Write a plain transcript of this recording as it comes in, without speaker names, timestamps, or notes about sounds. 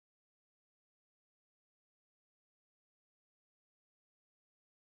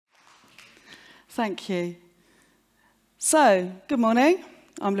Thank you. So, good morning.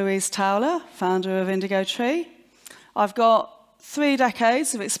 I'm Louise Towler, founder of Indigo Tree. I've got 3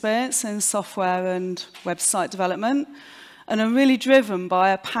 decades of experience in software and website development, and I'm really driven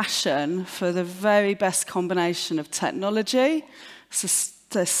by a passion for the very best combination of technology,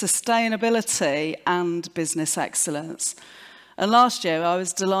 sustainability, and business excellence. And last year, I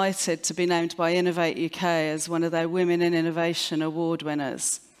was delighted to be named by Innovate UK as one of their Women in Innovation Award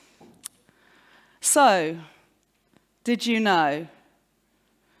winners. So, did you know?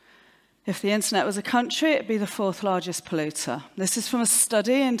 If the internet was a country, it'd be the 4th largest polluter. This is from a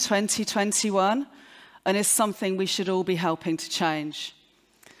study in 2021, and is something we should all be helping to change.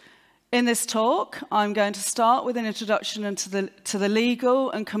 In this talk, I'm going to start with an introduction to the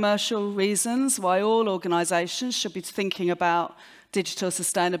legal and commercial reasons why all organisations should be thinking about digital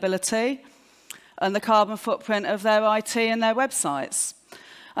sustainability and the carbon footprint of their IT and their websites.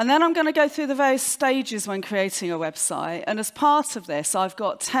 And then I'm going to go through the various stages when creating a website. And as part of this, I've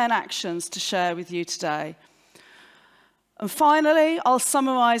got 10 actions to share with you today. And finally, I'll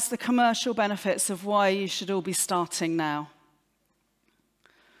summarise the commercial benefits of why you should all be starting now.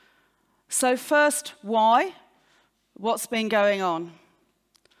 So first, why? What's been going on?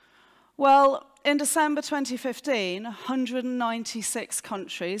 Well, in December 2015, 196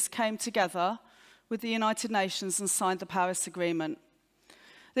 countries came together with the United Nations and signed the Paris Agreement.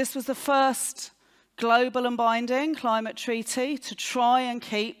 This was the first global and binding climate treaty to try and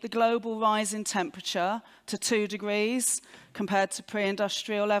keep the global rise in temperature to 2 degrees compared to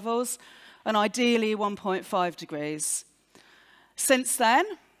pre-industrial levels, and ideally 1.5 degrees. Since then,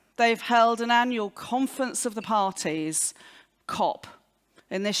 they've held an annual Conference of the Parties, COP.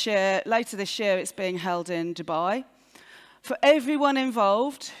 Later this year, it's being held in Dubai. For everyone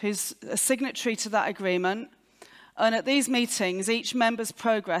involved who's a signatory to that agreement, and at these meetings, each member's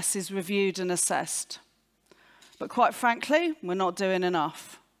progress is reviewed and assessed. But quite frankly, we're not doing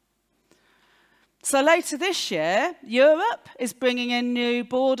enough. So later this year, Europe is bringing in new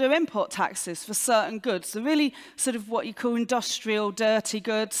border import taxes for certain goods. They're really sort of what you call industrial dirty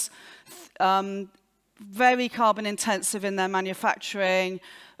goods, very carbon intensive in their manufacturing,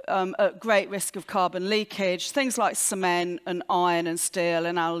 at great risk of carbon leakage, things like cement and iron and steel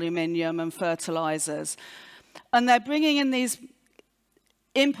and aluminium and fertilizers. And they're bringing in these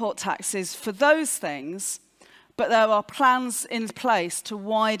import taxes for those things, but there are plans in place to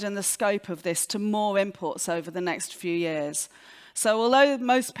widen the scope of this to more imports over the next few years. So although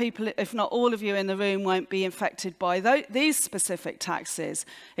most people, if not all of you in the room, won't be affected by these specific taxes,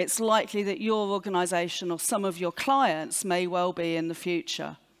 it's likely that your organisation or some of your clients may well be in the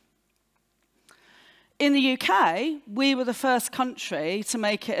future. In the UK, we were the first country to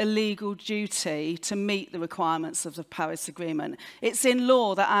make it a legal duty to meet the requirements of the Paris Agreement. It's in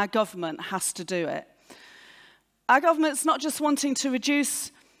law that our government has to do it. Our government's not just wanting to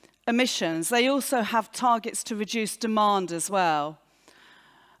reduce emissions, they also have targets to reduce demand as well.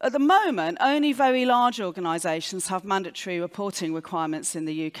 At the moment, only very large organisations have mandatory reporting requirements in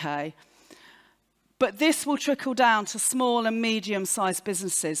the UK. But this will trickle down to small and medium-sized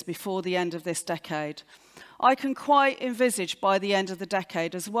businesses before the end of this decade. I can quite envisage by the end of the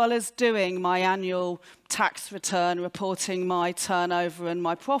decade, as well as doing my annual tax return, reporting my turnover and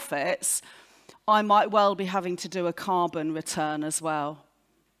my profits, I might well be having to do a carbon return as well.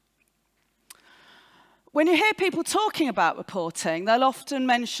 When you hear people talking about reporting, they'll often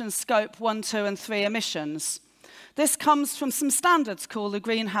mention Scope 1, 2 and 3 emissions. This comes from some standards called the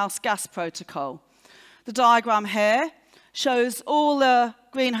Greenhouse Gas Protocol. The diagram here shows all the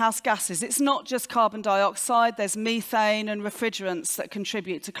greenhouse gases. It's not just carbon dioxide, there's methane and refrigerants that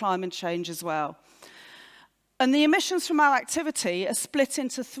contribute to climate change as well. And the emissions from our activity are split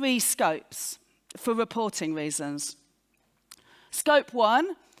into 3 scopes for reporting reasons. Scope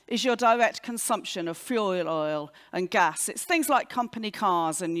 1 is your direct consumption of fuel oil and gas. It's things like company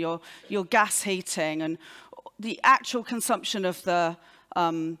cars and your gas heating and the actual consumption of the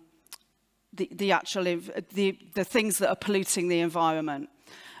things that are polluting the environment.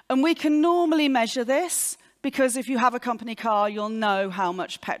 And we can normally measure this because if you have a company car, you'll know how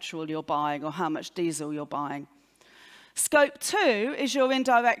much petrol you're buying or how much diesel you're buying. Scope 2 is your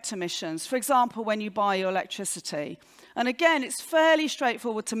indirect emissions, for example, when you buy your electricity. And again, it's fairly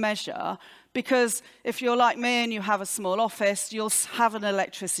straightforward to measure because if you're like me and you have a small office, you'll have an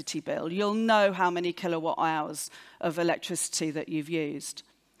electricity bill. You'll know how many kilowatt hours of electricity that you've used.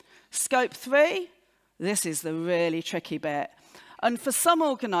 Scope 3, this is the really tricky bit. And for some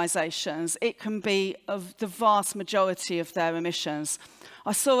organisations, it can be of the vast majority of their emissions.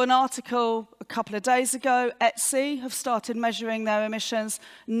 I saw an article a couple of days ago. Etsy have started measuring their emissions.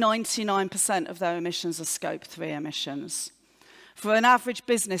 99% of their emissions are Scope 3 emissions. For an average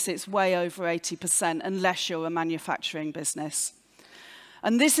business, it's way over 80%, unless you're a manufacturing business.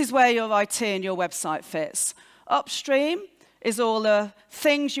 And this is where your IT and your website fits. Upstream is all the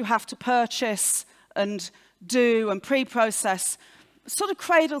things you have to purchase and do and pre-process, sort of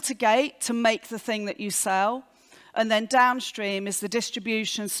cradle to gate to make the thing that you sell. And then downstream is the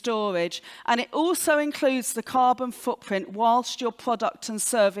distribution, storage, and it also includes the carbon footprint whilst your product and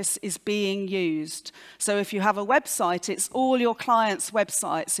service is being used. So if you have a website, it's all your clients'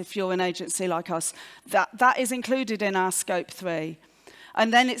 websites, if you're an agency like us. That is included in our Scope 3.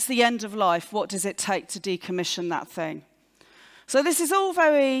 And then it's the end of life. What does it take to decommission that thing? So this is all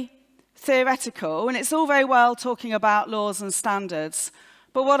very theoretical, and it's all very well talking about laws and standards.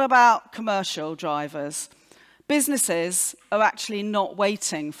 But what about commercial drivers? Businesses are actually not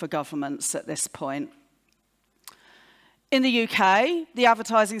waiting for governments at this point. In the UK, the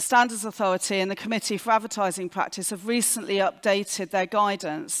Advertising Standards Authority and the Committee for Advertising Practice have recently updated their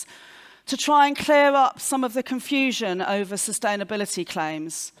guidance to try and clear up some of the confusion over sustainability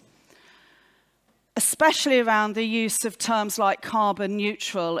claims, especially around the use of terms like carbon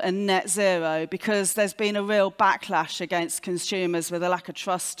neutral and net zero, because there's been a real backlash against consumers with a lack of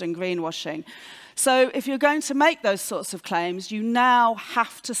trust and greenwashing. So if you're going to make those sorts of claims, you now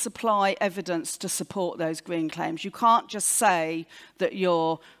have to supply evidence to support those green claims. You can't just say that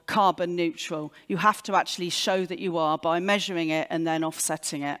you're carbon neutral. You have to actually show that you are by measuring it and then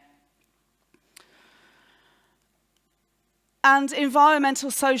offsetting it. And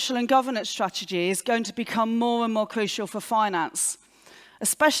environmental, social and governance strategy is going to become more and more crucial for finance,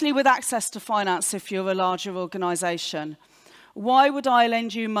 especially with access to finance if you're a larger organisation. Why would I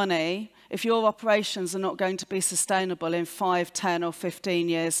lend you money if your operations are not going to be sustainable in 5, 10 or 15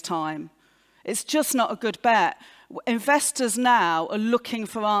 years' time? It's just not a good bet. Investors now are looking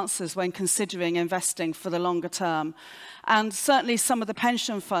for answers when considering investing for the longer term. And certainly some of the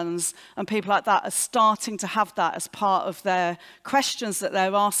pension funds and people like that are starting to have that as part of their questions that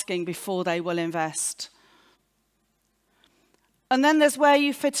they're asking before they will invest. And then there's where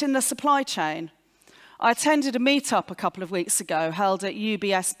you fit in the supply chain. I attended a meetup a couple of weeks ago held at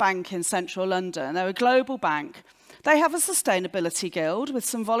UBS Bank in central London. They're a global bank. They have a sustainability guild with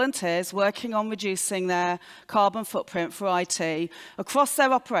some volunteers working on reducing their carbon footprint for IT across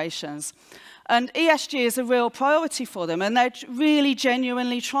their operations. And ESG is a real priority for them, and they're really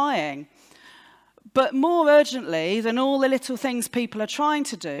genuinely trying. But more urgently than all the little things people are trying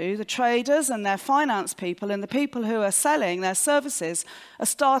to do, the traders and their finance people and the people who are selling their services are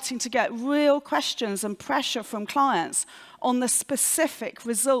starting to get real questions and pressure from clients on the specific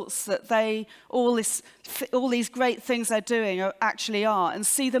results that all these great things they're doing actually are, and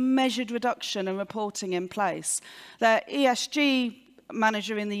see the measured reduction and reporting in place. Their ESG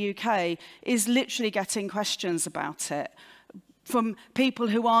manager in the UK is literally getting questions about it from people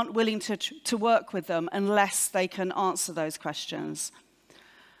who aren't willing to work with them unless they can answer those questions.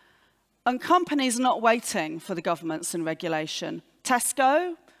 And companies are not waiting for the governments and regulation.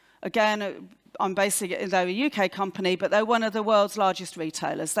 Tesco, again, I'm basing it, they're a UK company, but they're one of the world's largest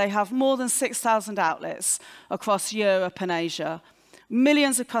retailers. They have more than 6,000 outlets across Europe and Asia,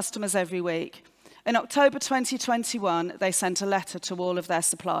 millions of customers every week. In October 2021, they sent a letter to all of their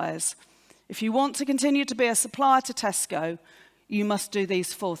suppliers. If you want to continue to be a supplier to Tesco, you must do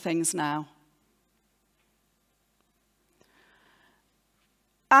these 4 things now.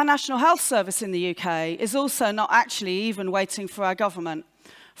 Our National Health Service in the UK is also not actually even waiting for our government.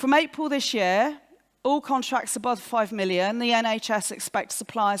 From April this year, all contracts above 5 million, the NHS expects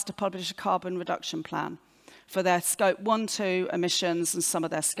suppliers to publish a carbon reduction plan for their Scope 1, 2 emissions and some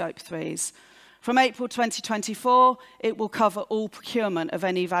of their Scope 3s. From April 2024, it will cover all procurement of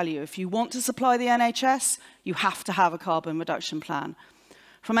any value. If you want to supply the NHS, you have to have a carbon reduction plan.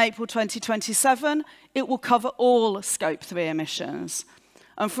 From April 2027, it will cover all Scope 3 emissions.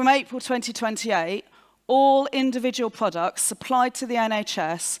 And from April 2028, all individual products supplied to the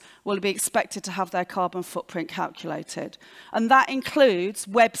NHS will be expected to have their carbon footprint calculated. And that includes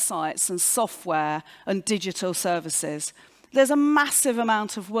websites and software and digital services. There's a massive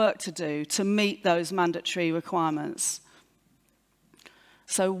amount of work to do to meet those mandatory requirements.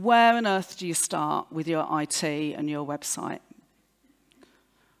 So where on earth do you start with your IT and your website?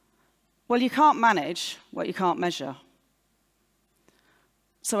 Well, you can't manage what you can't measure.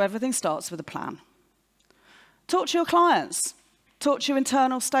 So everything starts with a plan. Talk to your clients. Talk to your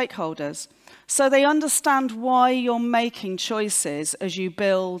internal stakeholders so they understand why you're making choices as you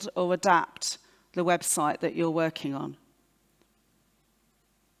build or adapt the website that you're working on.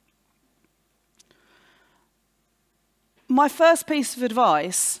 My first piece of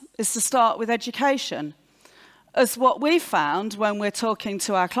advice is to start with education. As what we've found when we're talking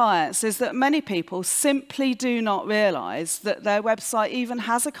to our clients is that many people simply do not realise that their website even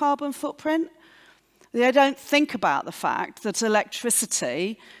has a carbon footprint. They don't think about the fact that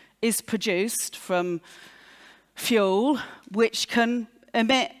electricity is produced from fuel which can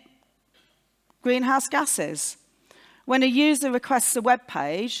emit greenhouse gases. When a user requests a web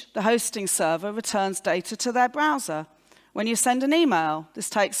page, the hosting server returns data to their browser. When you send an email, this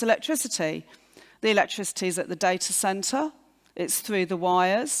takes electricity. The electricity is at the data center, it's through the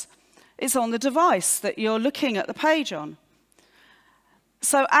wires, it's on the device that you're looking at the page on.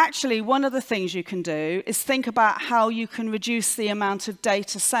 So actually, one of the things you can do is think about how you can reduce the amount of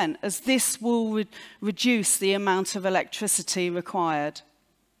data sent, as this will reduce the amount of electricity required.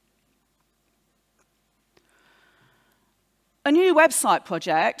 A new website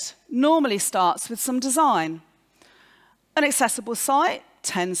project normally starts with some design. An accessible site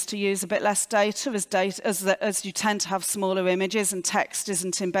tends to use a bit less data as you tend to have smaller images and text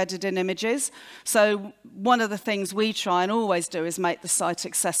isn't embedded in images. So one of the things we try and always do is make the site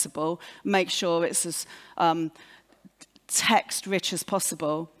accessible, make sure it's as text-rich as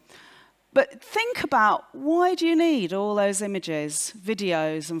possible. But think about, why do you need all those images,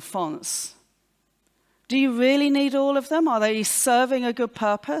 videos and fonts? Do you really need all of them? Are they serving a good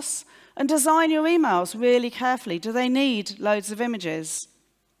purpose? And design your emails really carefully. Do they need loads of images?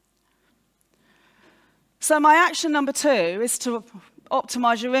 So my action number 2 is to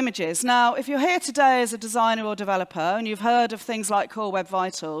optimize your images. Now, if you're here today as a designer or developer and you've heard of things like Core Web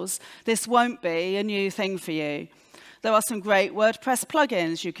Vitals, this won't be a new thing for you. There are some great WordPress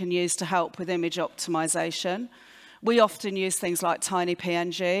plugins you can use to help with image optimization. We often use things like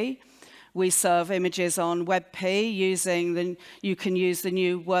TinyPNG. We serve images on WebP you can use the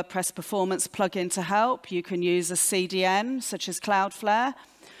new WordPress Performance plugin to help. You can use a CDN, such as Cloudflare.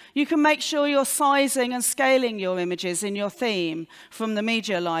 You can make sure you're sizing and scaling your images in your theme from the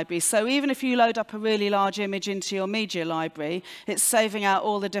media library. So even if you load up a really large image into your media library, it's saving out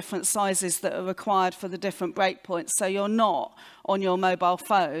all the different sizes that are required for the different breakpoints. So you're not, on your mobile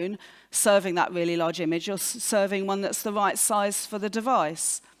phone, serving that really large image. You're serving one that's the right size for the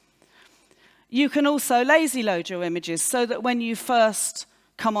device. You can also lazy load your images so that when you first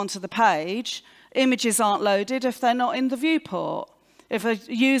come onto the page, images aren't loaded if they're not in the viewport. If a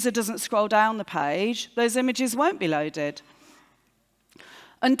user doesn't scroll down the page, those images won't be loaded.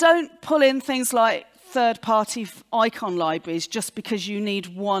 And don't pull in things like third-party icon libraries just because you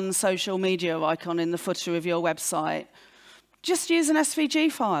need one social media icon in the footer of your website. Just use an SVG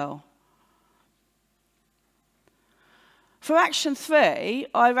file. For action 3,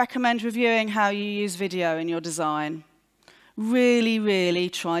 I recommend reviewing how you use video in your design. Really, really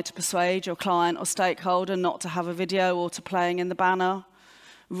try to persuade your client or stakeholder not to have a video auto-playing in the banner,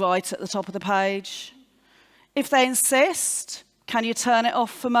 right at the top of the page. If they insist, can you turn it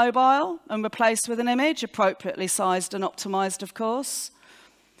off for mobile and replace with an image, appropriately sized and optimized, of course?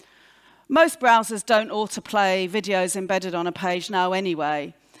 Most browsers don't autoplay videos embedded on a page now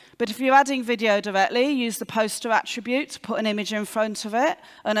anyway. But if you're adding video directly, use the poster attribute to put an image in front of it.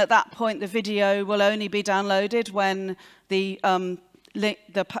 And at that point, the video will only be downloaded when the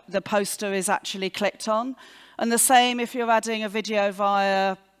poster is actually clicked on. And the same if you're adding a video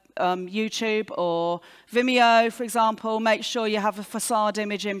via YouTube or Vimeo, for example. Make sure you have a facade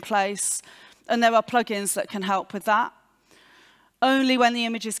image in place. And there are plugins that can help with that. Only when the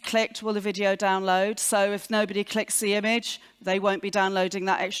image is clicked will the video download. So if nobody clicks the image, they won't be downloading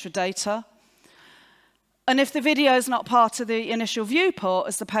that extra data. And if the video is not part of the initial viewport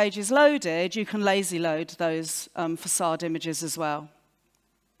as the page is loaded, you can lazy load those facade images as well.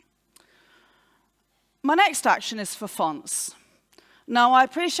 My next action is for fonts. Now, I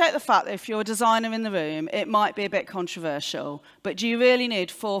appreciate the fact that if you're a designer in the room, it might be a bit controversial, but do you really need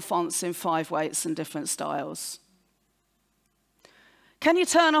 4 fonts in 5 weights and different styles? Can you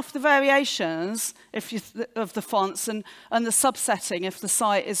turn off the variations of the fonts and the subsetting if the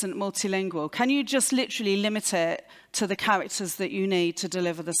site isn't multilingual? Can you just literally limit it to the characters that you need to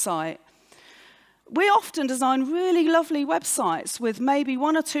deliver the site? We often design really lovely websites with maybe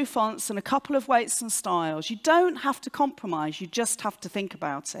 1 or 2 fonts and a couple of weights and styles. You don't have to compromise, you just have to think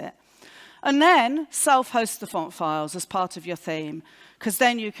about it. And then self-host the font files as part of your theme, because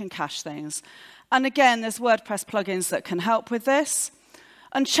then you can cache things. And again, there's WordPress plugins that can help with this.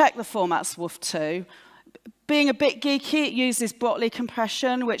 And check the formats WOOF too. being a bit geeky, it uses Brotli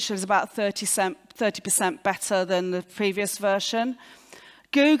compression, which is about 30% better than the previous version.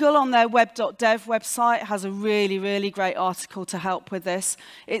 Google on their web.dev website has a really, really great article to help with this.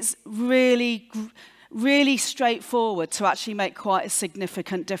 It's really straightforward to actually make quite a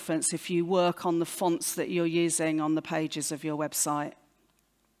significant difference if you work on the fonts that you're using on the pages of your website.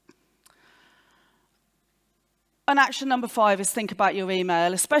 And action number 5 is think about your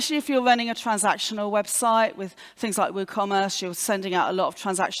email, especially if you're running a transactional website with things like WooCommerce. You're sending out a lot of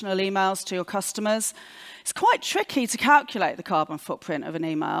transactional emails to your customers. It's quite tricky to calculate the carbon footprint of an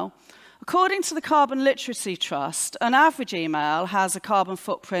email. According to the Carbon Literacy Trust, an average email has a carbon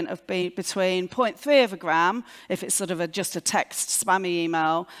footprint of between 0.3 of a gram, if it's sort of just a text spammy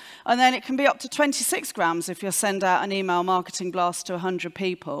email, and then it can be up to 26 grams if you send out an email marketing blast to 100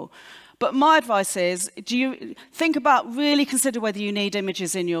 people. But my advice is, really consider whether you need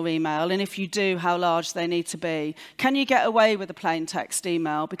images in your email, and if you do, how large they need to be. Can you get away with a plain text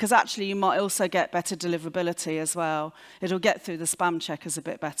email? Because actually you might also get better deliverability as well. It'll get through the spam checkers a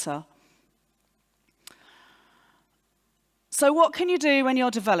bit better. So what can you do when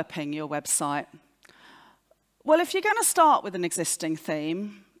you're developing your website? Well, if you're going to start with an existing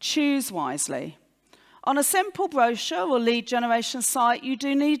theme, choose wisely. On a simple brochure or lead generation site, you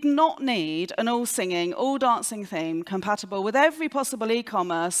do not need an all-singing, all-dancing theme compatible with every possible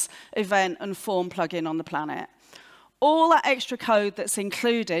e-commerce event and form plugin on the planet. All that extra code that's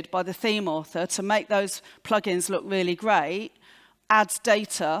included by the theme author to make those plugins look really great adds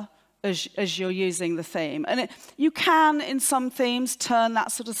data as you're using the theme. And you can, in some themes, turn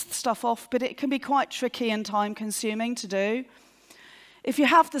that sort of stuff off, but it can be quite tricky and time-consuming to do. If you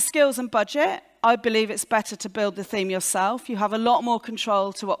have the skills and budget, I believe it's better to build the theme yourself. You have a lot more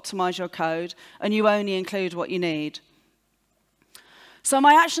control to optimize your code, and you only include what you need. So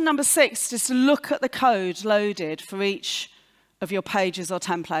my action number 6 is to look at the code loaded for each of your pages or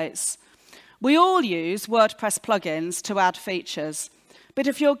templates. We all use WordPress plugins to add features. But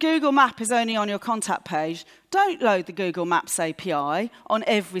if your Google Map is only on your contact page, don't load the Google Maps API on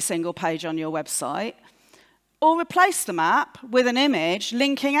every single page on your website. Or replace the map with an image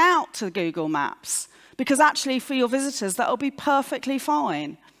linking out to Google Maps, because actually for your visitors that will be perfectly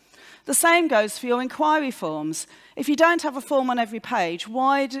fine. The same goes for your inquiry forms. If you don't have a form on every page,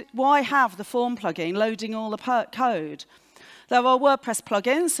 why have the form plugin loading all the code? There are WordPress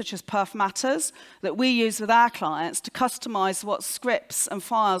plugins, such as Perf Matters, that we use with our clients to customize what scripts and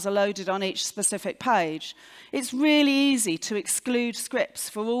files are loaded on each specific page. It's really easy to exclude scripts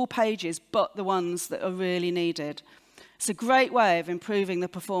for all pages but the ones that are really needed. It's a great way of improving the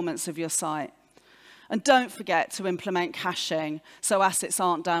performance of your site. And don't forget to implement caching so assets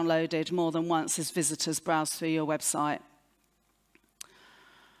aren't downloaded more than once as visitors browse through your website.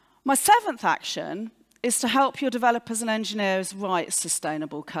 My 7th action is to help your developers and engineers write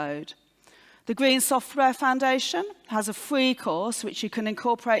sustainable code. The Green Software Foundation has a free course which you can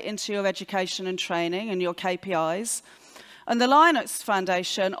incorporate into your education and training and your KPIs. And the Linux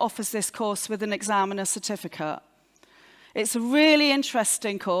Foundation offers this course with an examiner certificate. It's a really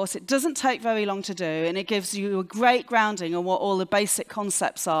interesting course. It doesn't take very long to do, and it gives you a great grounding on what all the basic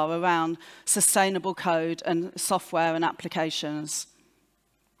concepts are around sustainable code and software and applications.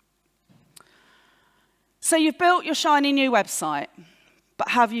 So you've built your shiny new website, but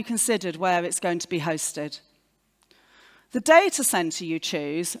have you considered where it's going to be hosted? The data center you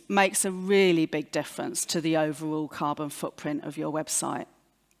choose makes a really big difference to the overall carbon footprint of your website.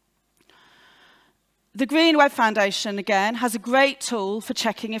 The Green Web Foundation, again, has a great tool for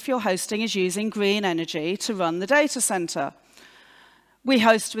checking if your hosting is using green energy to run the data center. We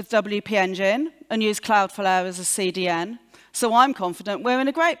host with WP Engine and use Cloudflare as a CDN, so I'm confident we're in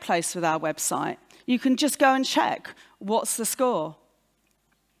a great place with our website. You can just go and check what's the score.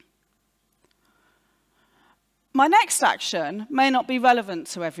 My next action may not be relevant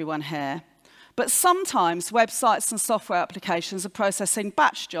to everyone here, but sometimes websites and software applications are processing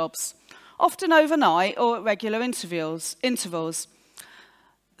batch jobs, often overnight or at regular intervals.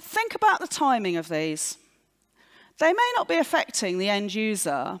 Think about the timing of these. They may not be affecting the end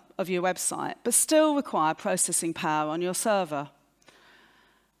user of your website, but still require processing power on your server.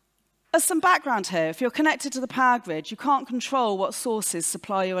 As some background here, if you're connected to the power grid, you can't control what sources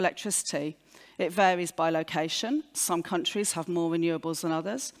supply your electricity. It varies by location. Some countries have more renewables than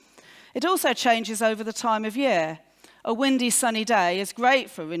others. It also changes over the time of year. A windy, sunny day is great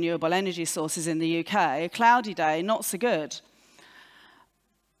for renewable energy sources in the UK. A cloudy day, not so good.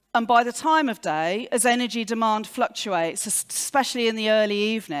 And by the time of day, as energy demand fluctuates, especially in the early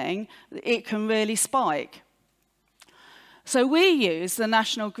evening, it can really spike. So we use the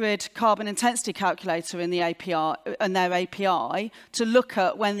National Grid Carbon Intensity Calculator in the API, and their API to look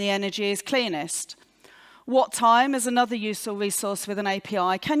at when the energy is cleanest. What time is another useful resource with an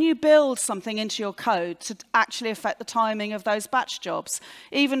API. Can you build something into your code to actually affect the timing of those batch jobs?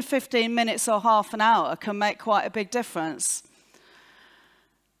 Even 15 minutes or half an hour can make quite a big difference.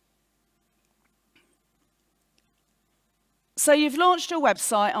 So you've launched your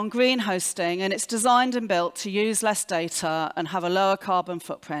website on green hosting, and it's designed and built to use less data and have a lower carbon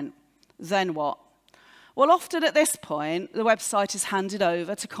footprint. Then what? Well, often at this point, the website is handed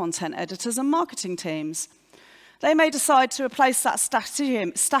over to content editors and marketing teams. They may decide to replace that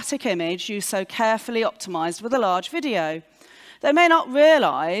static image you so carefully optimized with a large video. They may not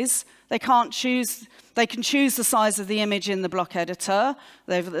realize they can choose the size of the image in the block editor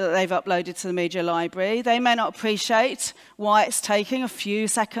they've uploaded to the media library. They may not appreciate why it's taking a few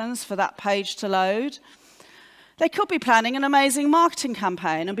seconds for that page to load. They could be planning an amazing marketing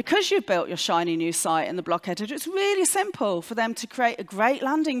campaign, and because you've built your shiny new site in the block editor, it's really simple for them to create a great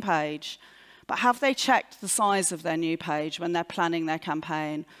landing page. But have they checked the size of their new page when they're planning their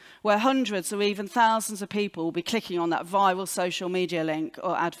campaign, where hundreds or even thousands of people will be clicking on that viral social media link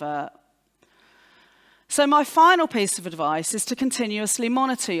or advert? So my final piece of advice is to continuously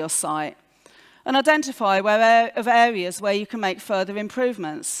monitor your site and identify areas where you can make further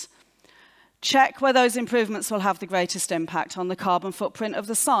improvements. Check where those improvements will have the greatest impact on the carbon footprint of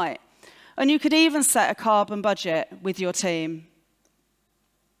the site. And you could even set a carbon budget with your team.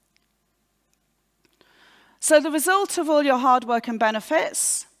 So the result of all your hard work and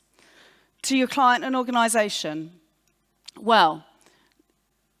benefits to your client and organization. Well,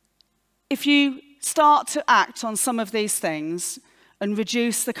 if you start to act on some of these things and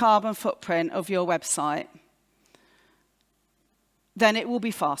reduce the carbon footprint of your website, then it will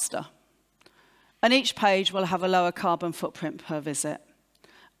be faster. And each page will have a lower carbon footprint per visit.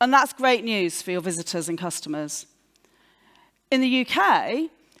 And that's great news for your visitors and customers. In the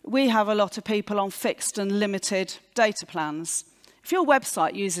UK, we have a lot of people on fixed and limited data plans. If your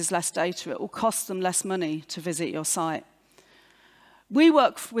website uses less data, it will cost them less money to visit your site. We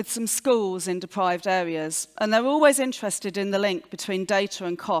work with some schools in deprived areas, and they're always interested in the link between data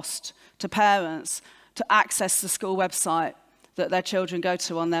and cost to parents to access the school website that their children go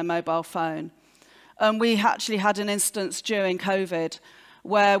to on their mobile phone. And we actually had an instance during COVID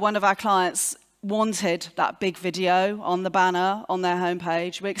where one of our clients wanted that big video on the banner on their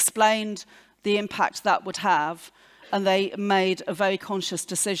homepage. We explained the impact that would have, and they made a very conscious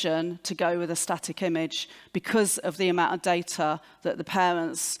decision to go with a static image because of the amount of data that the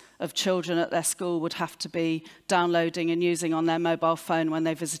parents of children at their school would have to be downloading and using on their mobile phone when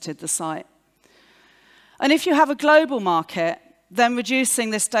they visited the site. And if you have a global market, then reducing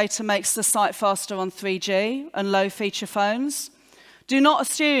this data makes the site faster on 3G and low-feature phones. Do not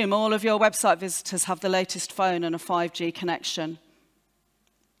assume all of your website visitors have the latest phone and a 5G connection.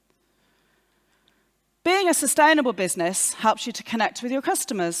 Being a sustainable business helps you to connect with your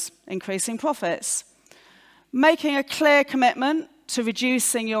customers, increasing profits. Making a clear commitment to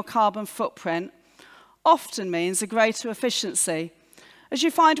reducing your carbon footprint often means a greater efficiency, as you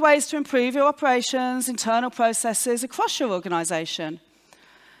find ways to improve your operations, internal processes across your organization.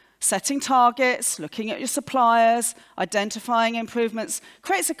 Setting targets, looking at your suppliers, identifying improvements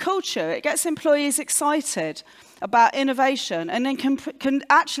creates a culture. It gets employees excited about innovation, and then can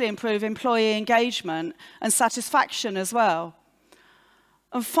actually improve employee engagement and satisfaction as well.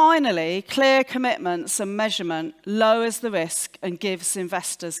 And finally, clear commitments and measurement lowers the risk and gives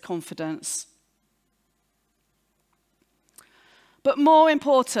investors confidence. But more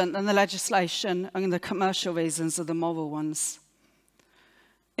important than the legislation and the commercial reasons are the moral ones.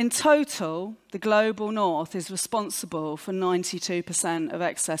 In total, the global north is responsible for 92% of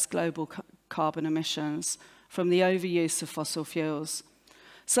excess global carbon emissions from the overuse of fossil fuels.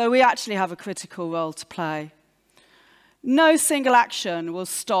 So we actually have a critical role to play. No single action will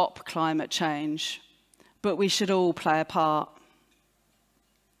stop climate change, but we should all play a part.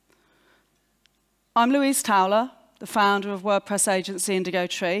 I'm Louise Towler, the founder of WordPress agency Indigo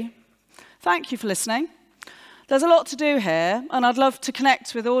Tree. Thank you for listening. There's a lot to do here, and I'd love to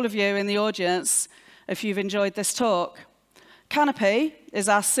connect with all of you in the audience if you've enjoyed this talk. Canopy is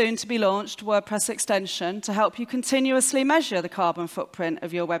our soon-to-be-launched WordPress extension to help you continuously measure the carbon footprint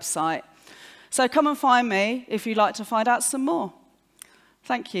of your website. So come and find me if you'd like to find out some more.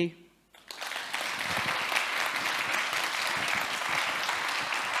 Thank you.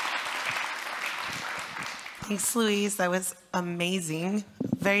 Thanks, Louise. That was amazing.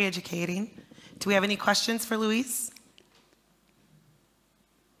 Very educating. Do we have any questions for Louise?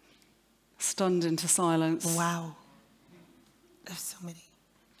 Stunned into silence. Wow. There's so many.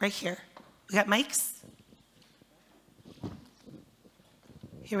 Right here. We got mics.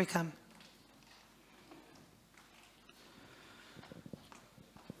 Here we come.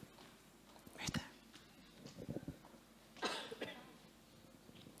 Right there.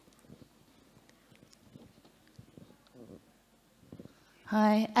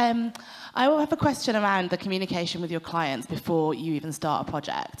 Hi. I will have a question around the communication with your clients before you even start a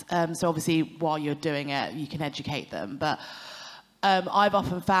project. So obviously, while you're doing it, you can educate them. But I've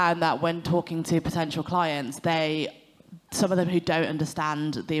often found that when talking to potential clients, some of them who don't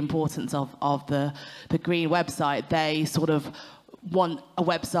understand the importance of the green website, they sort of want a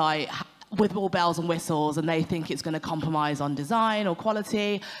website with all bells and whistles, and they think it's going to compromise on design or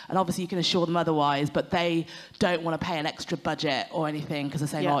quality, and obviously you can assure them otherwise, but they don't want to pay an extra budget or anything because they're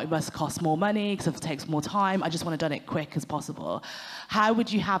saying, oh, it must cost more money because it takes more time. I just want to done it quick as possible. How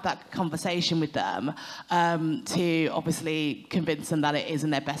would you have that conversation with them to obviously convince them that it is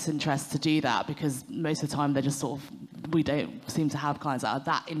in their best interest to do that? Because most of the time they're just sort of, we don't seem to have clients that are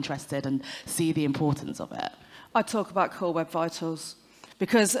that interested and see the importance of it. I talk about Core Web Vitals.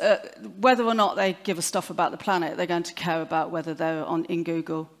 Because whether or not they give a stuff about the planet, they're going to care about whether they're in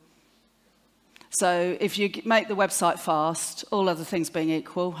Google. So if you make the website fast, all other things being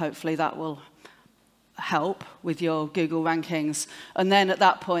equal, hopefully that will help with your Google rankings. And then at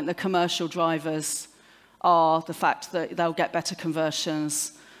that point, the commercial drivers are the fact that they'll get better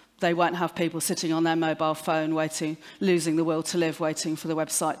conversions. They won't have people sitting on their mobile phone losing the will to live, waiting for the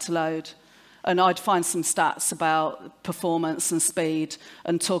website to load. And I'd find some stats about performance and speed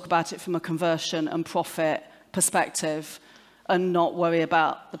and talk about it from a conversion and profit perspective and not worry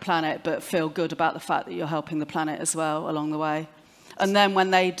about the planet, but feel good about the fact that you're helping the planet as well along the way. And then when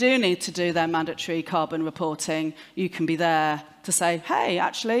they do need to do their mandatory carbon reporting, you can be there to say, hey,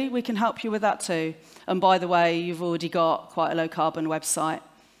 actually, we can help you with that too. And by the way, you've already got quite a low carbon website.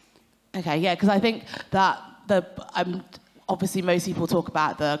 Okay, yeah, because I think that obviously most people talk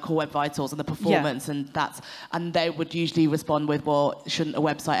about the Core Web Vitals and the performance, and they would usually respond with, well, shouldn't a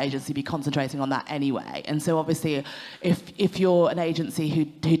website agency be concentrating on that anyway? And so obviously if you're an agency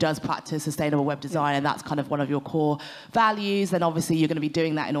who does practice sustainable web design and that's kind of one of your core values, then obviously you're going to be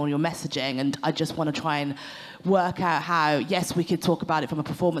doing that in all your messaging. And I just want to try and work out how, yes, we could talk about it from a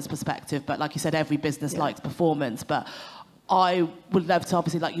performance perspective, but like you said, every business likes performance, but I would love to,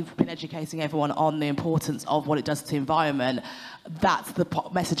 obviously, like you've been educating everyone on the importance of what it does to the environment. That's the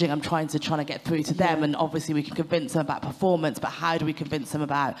messaging I'm trying to get through to them. And obviously we can convince them about performance, but how do we convince them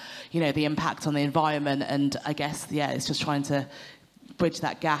about, the impact on the environment? And I guess, it's just trying to bridge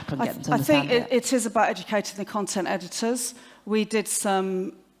that gap and get them to understand it. I think it is about educating the content editors. We did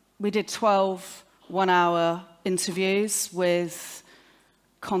 12 one-hour interviews with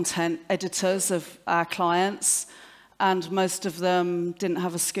content editors of our clients, and most of them didn't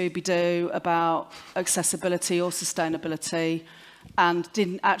have a Scooby-Doo about accessibility or sustainability and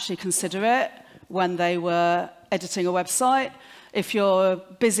didn't actually consider it when they were editing a website. If you're a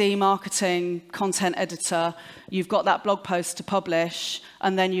busy marketing content editor, you've got that blog post to publish,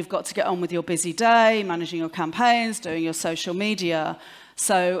 and then you've got to get on with your busy day, managing your campaigns, doing your social media.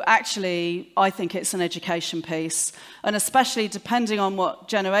 So actually, I think it's an education piece. And especially depending on what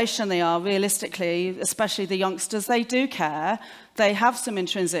generation they are, realistically, especially the youngsters, they do care. They have some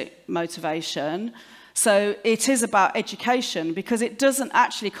intrinsic motivation. So it is about education, because it doesn't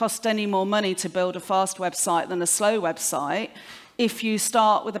actually cost any more money to build a fast website than a slow website if you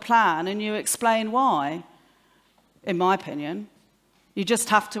start with a plan and you explain why, in my opinion. You just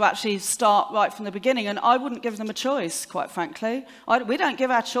have to actually start right from the beginning. And I wouldn't give them a choice, quite frankly. We don't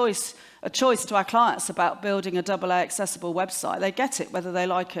give a choice to our clients about building a AA accessible website. They get it whether they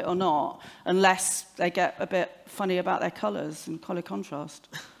like it or not, unless they get a bit funny about their colours and colour contrast.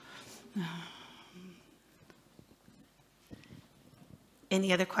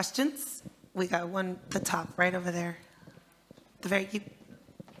 Any other questions? We got one at the top, right over there.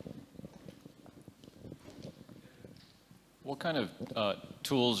 What kind of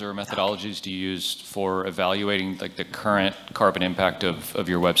tools or methodologies do you use for evaluating the current carbon impact of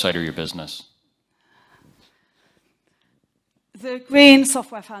your website or your business? The Green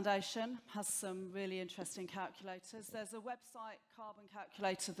Software Foundation has some really interesting calculators. There's a website carbon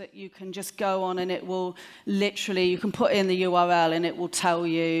calculator that you can just go on, and it will literally, you can put in the URL and it will tell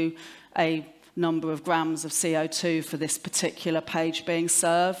you a number of grams of CO2 for this particular page being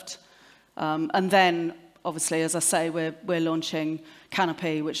served. And then, obviously, as I say, we're launching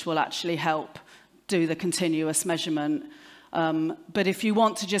Canopy, which will actually help do the continuous measurement. But if you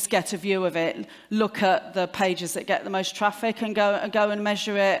want to just get a view of it, look at the pages that get the most traffic and go and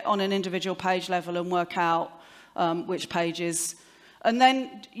measure it on an individual page level and work out which pages. And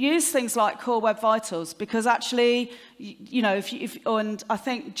then use things like Core Web Vitals, because actually, you know, and I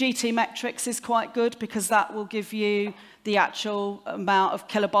think GTmetrix is quite good, because that will give you the actual amount of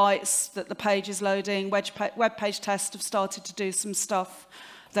kilobytes that the page is loading. Web Page Test have started to do some stuff.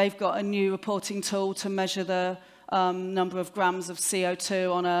 They've got a new reporting tool to measure the number of grams of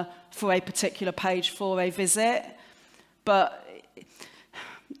CO2 for a particular page for a visit. But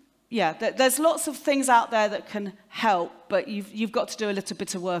yeah, there's lots of things out there that can help, but you've got to do a little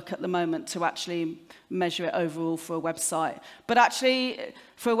bit of work at the moment to actually measure it overall for a website. But actually,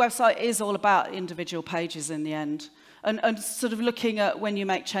 for a website, it is all about individual pages in the end, and sort of looking at when you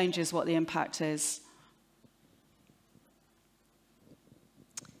make changes, what the impact is.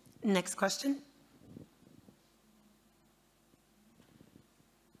 Next question.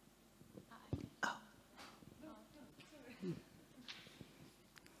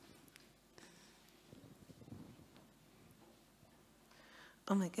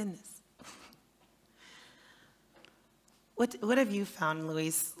 Oh my goodness. What have you found,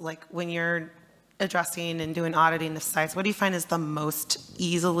 Louise, like when you're addressing and doing auditing of sites, what do you find is the most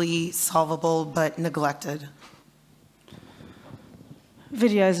easily solvable but neglected?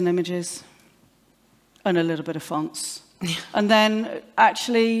 Videos and images, and a little bit of fonts. And then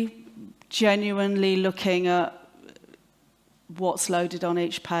actually genuinely looking at what's loaded on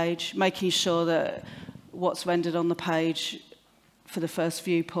each page, making sure that what's rendered on the page for the first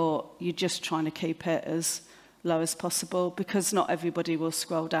viewport, you're just trying to keep it as low as possible, because not everybody will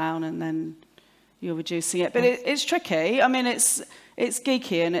scroll down and then you're reducing it. But it's tricky. I mean, it's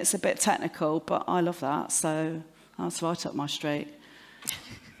geeky and it's a bit technical, but I love that, so that's right up my street.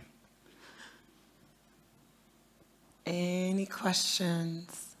 Any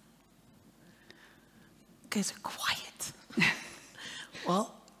questions? You guys are quiet.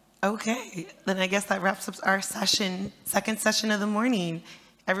 Well, okay, then I guess that wraps up our session, second session of the morning.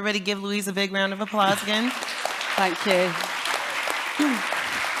 Everybody give Louise a big round of applause again. Thank you.